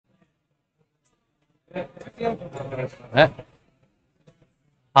Eh?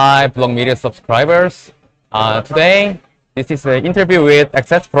 Hi, Blogmedia subscribers. Today, this is an interview with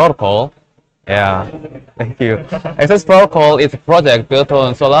AccessProtocol. Yeah, thank you. AccessProtocol is a project built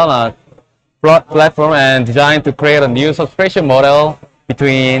on Solana platform and designed to create a new subscription model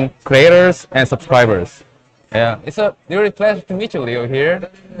between creators and subscribers. Yeah, it's a really pleasure to meet you, Leo, here.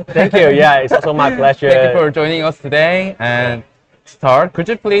 Thank you. Yeah, it's also my pleasure. Thank you for joining us today. And start, could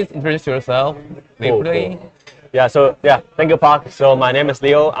you please introduce yourself briefly? Cool. Thank you, Park. So my name is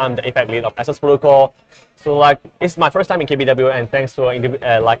Leo. I'm the APAC lead of AccessProtocol. So it's my first time in KBW, and thanks for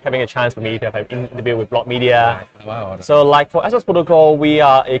having a chance for me to have an interview with Blogmedia. Wow. So for AccessProtocol, we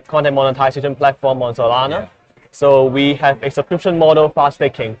are a content monetization platform on Solana. Yeah. So we have a subscription model for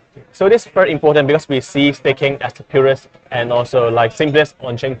staking. So this is very important because we see staking as the purest and also simplest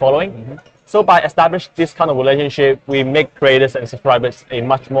on-chain following. So by establishing this kind of relationship, we make creators and subscribers a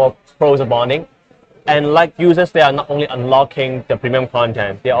much more closer bonding. And users, they are not only unlocking the premium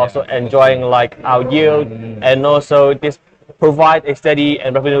content, they are also enjoying our yield, and also this provide a steady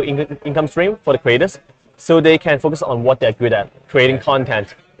and revenue income stream for the creators, so they can focus on what they're good at, creating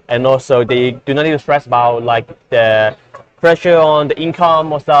content. And also they do not need to stress about the pressure on the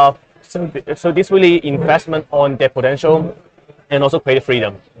income or stuff. So this really investment on their potential and also creative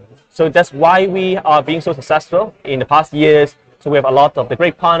freedom. So that's why we are being so successful in the past years. So we have a lot of the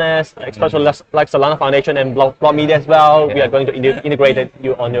great partners, especially like Solana Foundation and Blogmedia as well. Yeah. We are going to integrate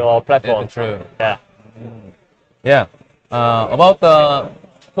you on your platform. That's true. Yeah. Yeah. About the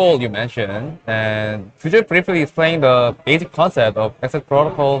pool you mentioned, and could you briefly explain the basic concept of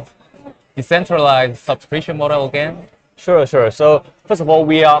AccessProtocol decentralized subscription model again? Sure. So first of all,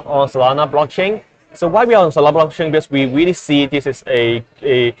 we are on Solana blockchain. So why we are on Solana blockchain? Because we really see this is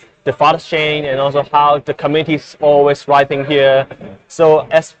the father's chain, and also how the community is always writing here. So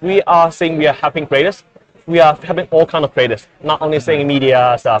as we are saying, we are helping creators. We are helping all kind of creators, not only saying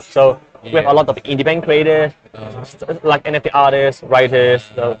media stuff. So we have a lot of independent creators, like NFT artists, writers.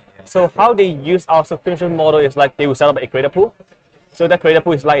 So how they use our subscription model is they will set up a creator pool. So that creator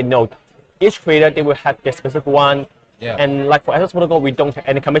pool is like a node. Each creator, they will have their specific one. Yeah. And for AccessProtocol, we don't take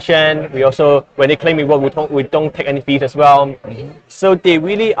any commission. We also, when they claim we work, we don't take any fees as well. So they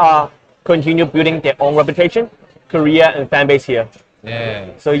really are continue building their own reputation, career, and fan base here.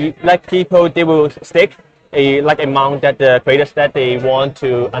 Yeah. So people, they will stake amount that the creators that they want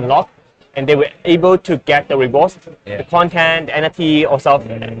to unlock, and they were able to get the rewards, the content, the NFT, or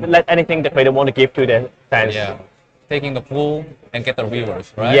anything the creator want to give to their fans. Yeah. Taking the pool and get the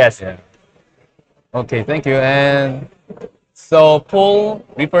rewards, right? Yes. Yeah. Okay, thank you. And so pool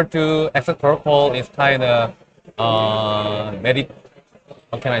referred to AccessProtocol is kind of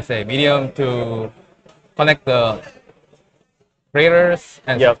medium to connect the creators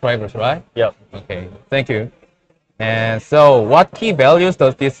and subscribers, right? Yep. Okay, thank you. And so what key values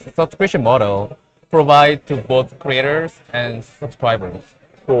does this subscription model provide to both creators and subscribers?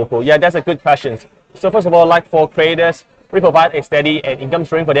 Cool. Yeah, that's a good question. So first of all, for creators, we provide a steady and income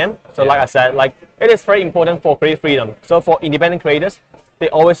stream for them. So like I said, it is very important for creative freedom. So for independent creators, they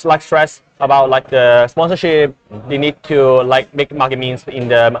always stress about the sponsorship. They need to make market means in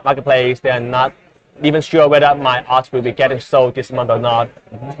the marketplace. They are not even sure whether my art will be getting sold this month or not.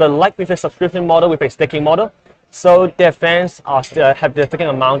 But with a subscription model, with a staking model, so their fans are still have the staking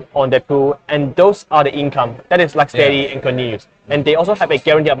amount on their pool, and those are the income that is steady and continuous. And they also have a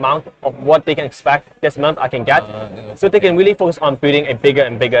guaranteed amount of what they can expect this month I can get. So they can really focus on building a bigger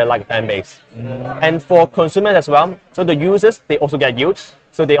and bigger fan base. And for consumers as well, so the users, they also get yields.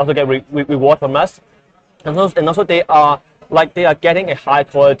 So they also get reward from us. And also they are getting a high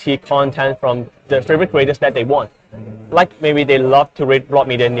quality content from the favorite creators that they want. Maybe they love to read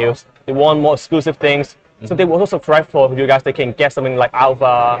Blogmedia news. They want more exclusive things. So they will also subscribe for you guys. They can get something like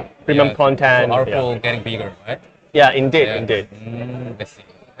alpha, premium content. So our pool getting bigger, right? Yeah, indeed. I see.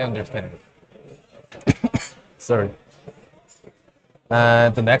 I understand. Sorry.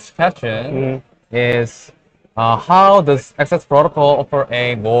 The next question is, how does AccessProtocol offer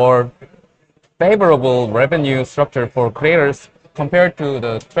a more favorable revenue structure for creators compared to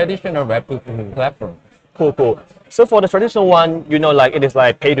the traditional Web2 platform? Cool. So for the traditional one, it is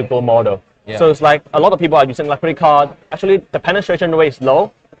pay-to-go model. Yeah. So it's a lot of people are using credit card. Actually, the penetration rate is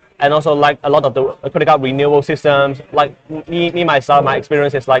low. And also a lot of the credit card renewal systems, me myself, my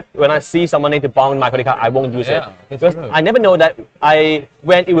experience is when I see someone need to bond my credit card, I won't use it. Because I never know that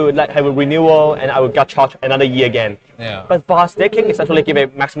when it will have a renewal and I will get charged another year again. Yeah. But for staking, it's actually give a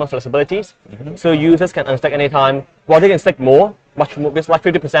maximum flexibilities. So users can unstake anytime. While they can stake more, much more, because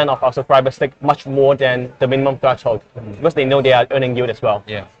 50% of our subscribers stake much more than the minimum threshold. Because they know they are earning yield as well.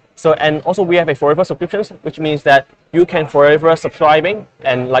 Yeah. So, and also we have a forever subscriptions, which means that you can forever subscribing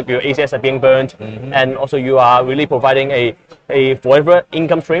and like your ACS are being burned, and also you are really providing a forever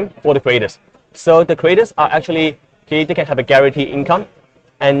income stream for the creators. So the creators are actually, they can have a guaranteed income,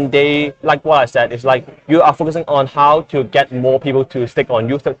 and they, like what I said, it's like you are focusing on how to get more people to stick on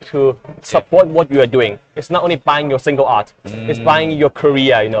you, to support what you are doing. It's not only buying your single art, it's buying your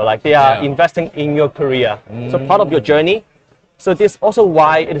career, you know, like they are investing in your career. So part of your journey. So this also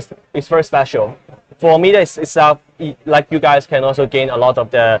why it's very special. For me, it's like you guys can also gain a lot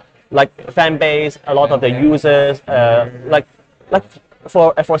of the like fan base, a lot of the users, like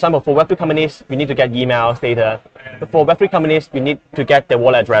for example, for Web3 companies, we need to get emails, data. But for Web3 companies, we need to get the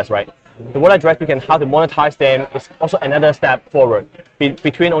wallet address, right? The wallet address, we can how to monetize them is also another step forward.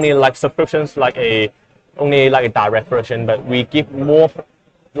 Between only like subscriptions, like only like a direct version, but we give more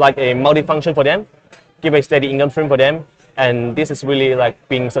like a multi-function for them, give a steady income stream for them, and this is really like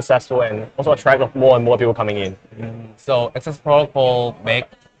being successful and also attract more and more people coming in. So AccessProtocol make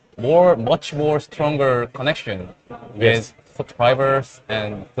much more stronger connection with subscribers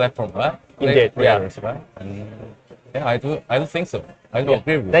and platform, right? Indeed, creators, right? And yeah, I do think so. I do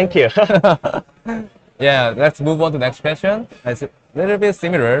agree with you. Thank you. Yeah, let's move on to the next question. It's a little bit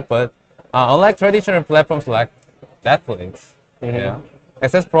similar, but unlike traditional platforms like Netflix,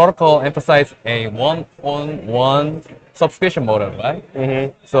 AccessProtocol emphasizes a one-on-one subscription model,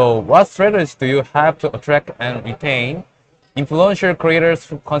 right? So what strategies do you have to attract and retain influential creators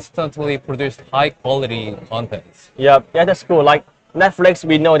who constantly produce high-quality content? Yeah, that's cool. Like Netflix,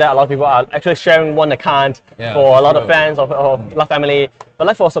 we know that a lot of people are actually sharing one account for a lot of fans of la family. But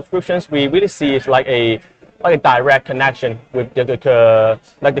like for subscriptions, we really see it's like a direct connection with the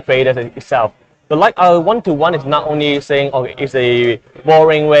like the creators itself. But like our one-to-one is not only saying, okay, it's a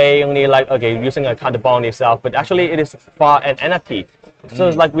boring way, only like, okay, using a kind of bond itself, but actually it is for an NFT. So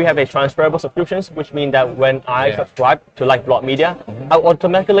it's like we have a transferable subscriptions, which means that when I subscribe to like Blokmedia, I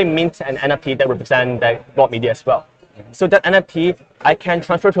automatically mint an NFT that represents that Blokmedia as well. So that NFT, I can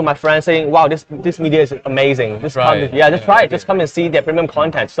transfer to my friends saying, wow, this media is amazing. Just try it. Just come and see their premium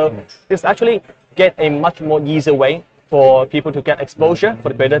content. So this actually get a much more easier way for people to get exposure, for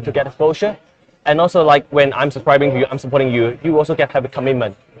the creator to get exposure. And also like when I'm subscribing to you, I'm supporting you, you also have a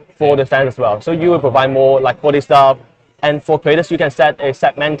commitment for the fans as well. So you will provide more like quality stuff. And for creators, you can set a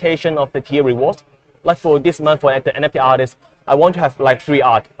segmentation of the tier rewards. Like for this month, for the NFT artists, I want to have like 3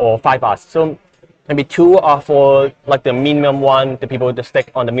 art or 5 arts. So maybe 2 are for like the minimum one, the people that stick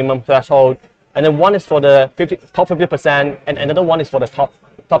on the minimum threshold. And then 1 is for the top 50%, and another 1 is for the top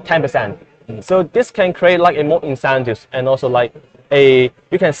 10%. So this can create like a more incentives, and also like you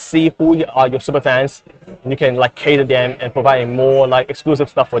can see who are your super fans, and you can like cater them and provide more like exclusive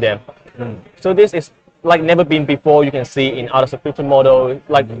stuff for them. So this is like never been before. You can see in other subscription model,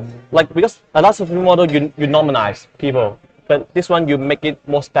 like because a lot of subscription model you normalize people, but this one you make it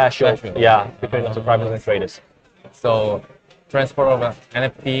more special. Yeah, between the subscribers and traders. So transport of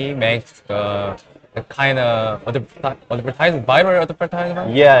NFT makes the kind of advertising, viral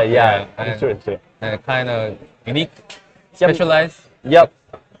advertisement. Yeah. And, true. And kind of unique, specialized. Yep.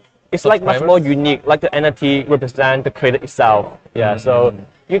 It's like much more unique. Like the NFT represent the creator itself. Yeah. So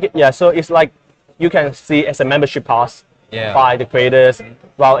so it's like you can see as a membership pass by the creators.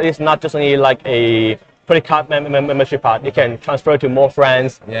 Well, it's not just only like a credit card membership pass. You can transfer to more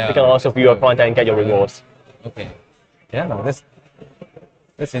friends. You can also view your content and get your rewards. Okay. Yeah, no, that's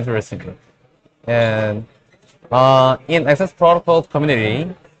interesting. And in AccessProtocol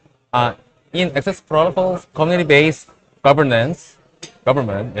community, community-based governance,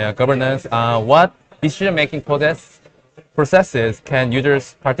 what decision-making processes can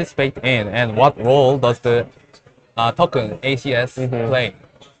users participate in, and what role does the token ACS play?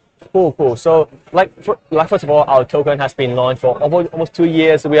 Cool. So, first of all, our token has been launched for almost 2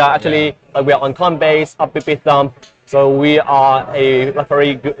 years. We are actually we are on Coinbase, up with Thumb. So we are a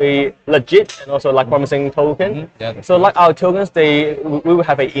very good, legit and also like promising token. So like our tokens, we will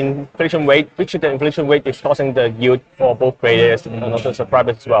have an inflation rate, which the inflation rate is causing the yield for both creators and also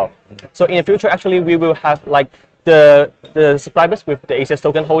subscribers as well. So in the future, actually, we will have like the subscribers with the ACS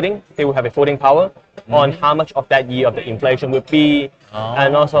token holding, they will have a voting power on how much of that year of the inflation will be,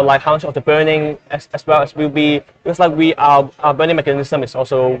 and also like how much of the burning as well as will be. Because like our burning mechanism is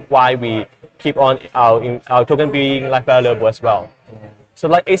also why we keep on our token being like valuable as well. So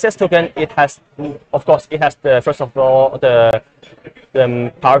like ACS token, it has, of course, it has the first of all the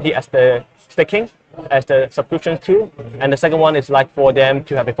priority as the staking, as the subscription too, and the second one is like for them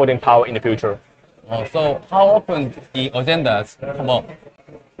to have a voting power in the future. So how often the agendas come up?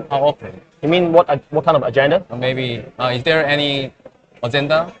 How often? You mean what kind of agenda? Or maybe is there any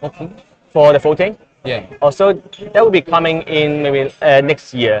agenda open? For the voting. Yeah. Also, that will be coming in maybe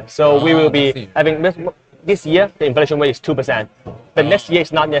next year. So we will I be see. having this year the inflation rate is 2%, but next year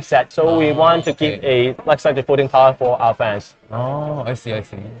it's not yet set. So we want to keep a such a voting power for our fans. Oh, I see.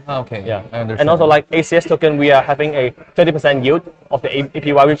 Okay. Yeah, I understand. and also like ACS token, we are having a 30% yield of the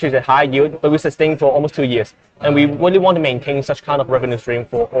APY, which is a high yield, but we sustain for almost 2 years, and we really want to maintain such kind of revenue stream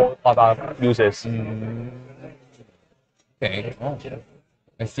for all of our users. Okay. Oh,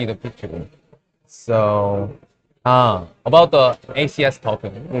 I see the picture. So, about the ACS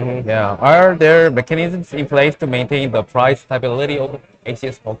token. Yeah. Are there mechanisms in place to maintain the price stability of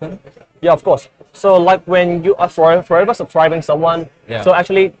ACS token? Yeah, of course. So like when you are forever subscribing someone, Yeah. so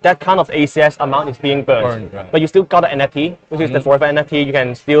actually that kind of ACS amount is being burned. Right. But you still got an NFT, which is the forever NFT. You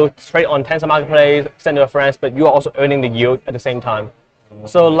can still trade on Tencent Marketplace, send to your friends, but you are also earning the yield at the same time.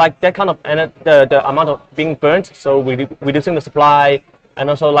 So like that kind of the amount of being burnt, so we reducing the supply, and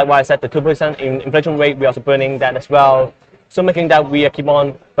also like what I said, the 2% in inflation rate, we are also burning that as well. So making that we keep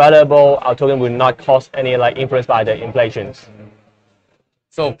on valuable, our token will not cause any like influence by the inflations.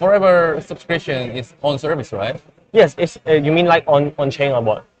 So forever subscription is on service, right? Yes, it's you mean like on chain or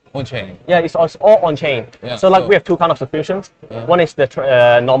what? On chain. Yeah, it's all on chain. Yeah, so like so- we have two kind of subscriptions. Yeah. One is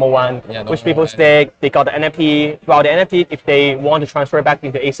the normal one, Yeah, which normal people one. stake. They got the NFT. Well, the NFT, if they want to transfer it back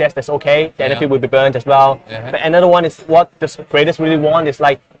into ACS, that's okay. The Yeah. NFT will be burned as well. Yeah. But another one is what the creators really want is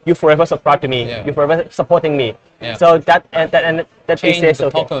like you forever subscribe to me. Yeah. You forever supporting me. Yeah. So that Change ACS the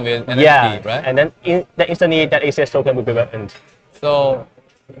token with NFT, yeah, right? and then instantly that ACS token will be burned. So,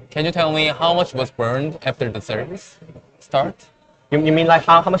 can you tell me how much was burned after the service start? You mean like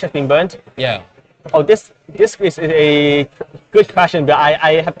how much has been burned? Yeah. Oh, this is a good question, but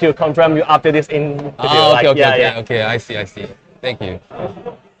I have to confirm you after this interview. Okay. I see. Thank you.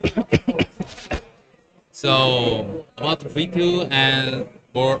 So, about V2 and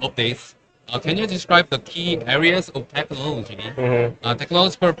more updates. Can you describe the key areas of technology,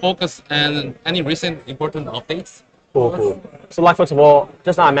 technological focus, and any recent important updates? Cool. So like first of all,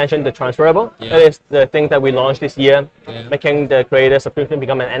 just now I mentioned the transferable. Yeah. That is the thing that we launched this year, Yeah. making the creator subscription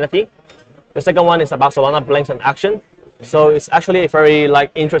become an NFT. The second one is about Solana blinks in action. So it's actually a very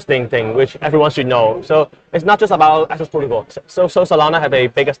like interesting thing which everyone should know. So it's not just about AccessProtocol. So Solana have a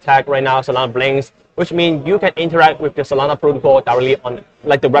biggest tag right now, Solana blinks, which means you can interact with the Solana protocol directly on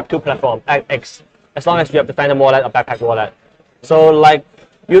like the Web2 platform X, as long as you have the Phantom wallet or Backpack wallet. So like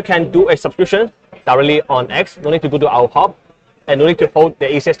you can do a subscription directly on X, no need to go to our hub, and no need to hold the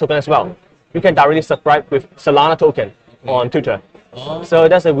ACS token as well. You can directly subscribe with Solana token on Twitter. So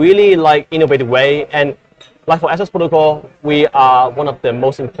that's a really like innovative way. And like for AccessProtocol, we are one of the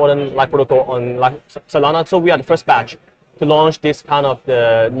most important like protocol on like Solana. So we are the first batch to launch this kind of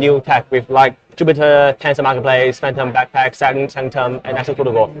the new tech with like Jupiter, Tencent Marketplace, Phantom Backpack, Sanctum, and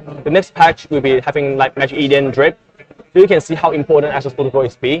AccessProtocol. The next patch will be having like Magic Eden Drip. So you can see how important AccessProtocol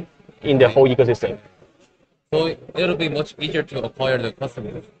is be in the whole ecosystem. So it'll be much easier to acquire the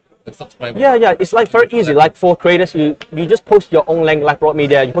customers, the subscribers. Yeah, it's like very easy. Like for creators, you just post your own link, like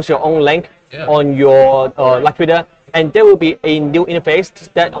Blokmedia, you post your own link on your like Twitter, and there will be a new interface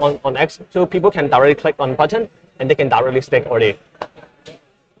that on X, so people can directly click on button and they can directly stake already.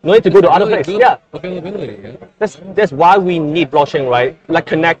 No need to go to other place. Yeah, Availability. Yeah. that's why we need blockchain, right? Like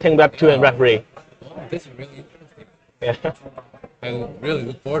connecting Web 2 and Web 3. Oh, this is really interesting. Yeah. I really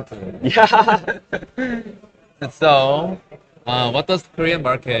look forward to it. Yeah. So, what does the Korean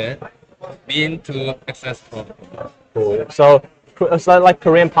market mean to AccessProtocol? Cool. So it's like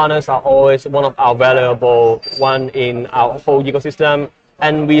Korean partners are always one of our valuable one in our whole ecosystem,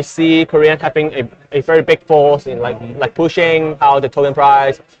 and we see Korean having a very big force in like pushing how the token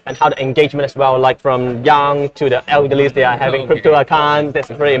price and how the engagement as well. Like from young to the elderly, they are having crypto accounts. That's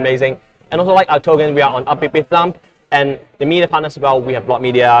very amazing. And also like our token, we are on Upbeat Thumb, and the media partners as well. We have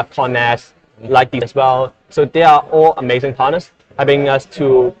Blokmedia, Connect, like these as well. So they are all amazing partners, helping us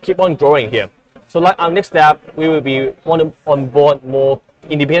to keep on growing here. So like our next step, we will be want to onboard more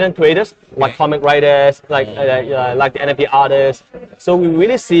independent creators, like comic writers, like the NFT artists. So we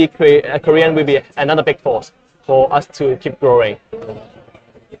really see Korean will be another big force for us to keep growing.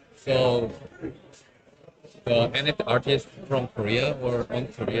 So, the NFT artists from Korea or on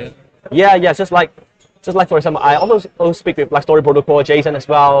Korea? Yeah, just like for example, I also speak with like Story Protocol, Jason as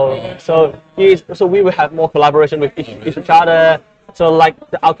well. So we will have more collaboration with each other. So like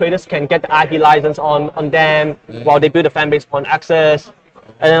our creators can get the IP license on them while they build a fan base on Access.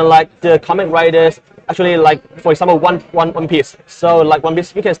 And then like the comic writers, actually like for example One Piece. So like One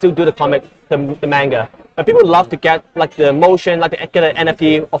Piece, you can still do the comic, the manga. But people love to get like the motion, like get an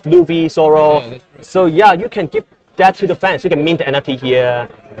NFT of Luffy, Zoro. So yeah, you can give that to the fans. You can mint the NFT here.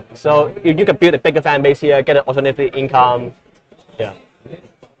 So you can build a bigger fan base here, get an alternative income. Yeah.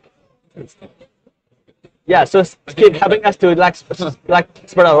 Yeah, so keep helping us to like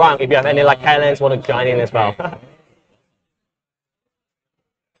spread around if you have any like talents want to join in as well.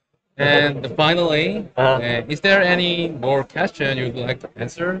 And finally, is there any more question you'd like to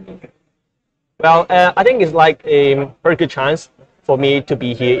answer? Well, I think it's like a very good chance for me to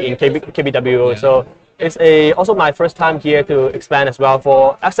be here in KBW. So it's also my first time here to expand as well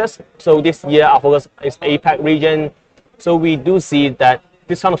for Access. So this year our focus is APAC region. So we do see that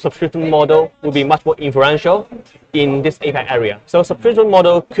this kind of subscription model will be much more influential in this APAC area. So subscription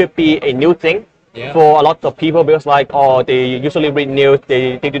model could be a new thing for a lot of people because they usually read news,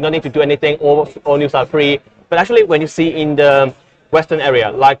 they do not need to do anything, all news are free. But actually when you see in the Western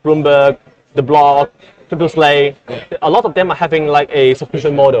area, like Bloomberg, the blog, Slay, a lot of them are having like a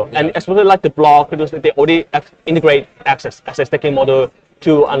subscription model. And especially like the blog, they already integrate access taking model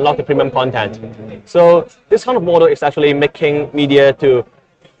to unlock the premium content. So this kind of model is actually making media to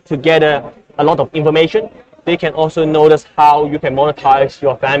gather a lot of information. They can also notice how you can monetize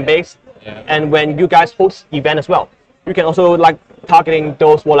your fan base. And when you guys host event as well, you can also like targeting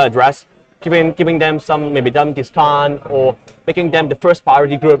those wallet address, giving them some discount or making them the first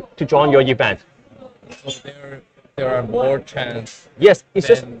priority group to join your event. So there are more chance. Yes, it's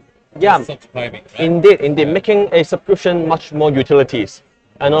just subscribing. Right? Indeed, making a subscription much more utilities,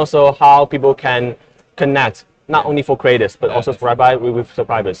 and also how people can connect not only for creators but also with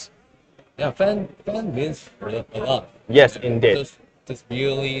subscribers. Yeah, fan means a lot. Yes, indeed. Just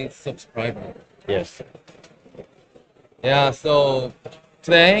really subscriber. Yes. Yeah, so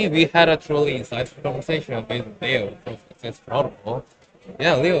today we had a truly insightful conversation with Leo from AccessProtocol.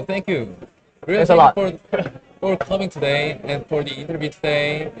 Yeah, Leo, thank you. Really Thanks a lot for coming today and for the interview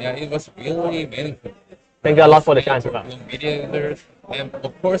today. Yeah, it was really meaningful. Thank you a lot for the chance. Media users and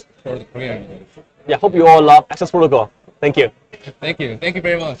of course for the Korean users. Yeah, hope you all love Access Protocol. Thank you. Thank you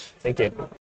very much. Thank you.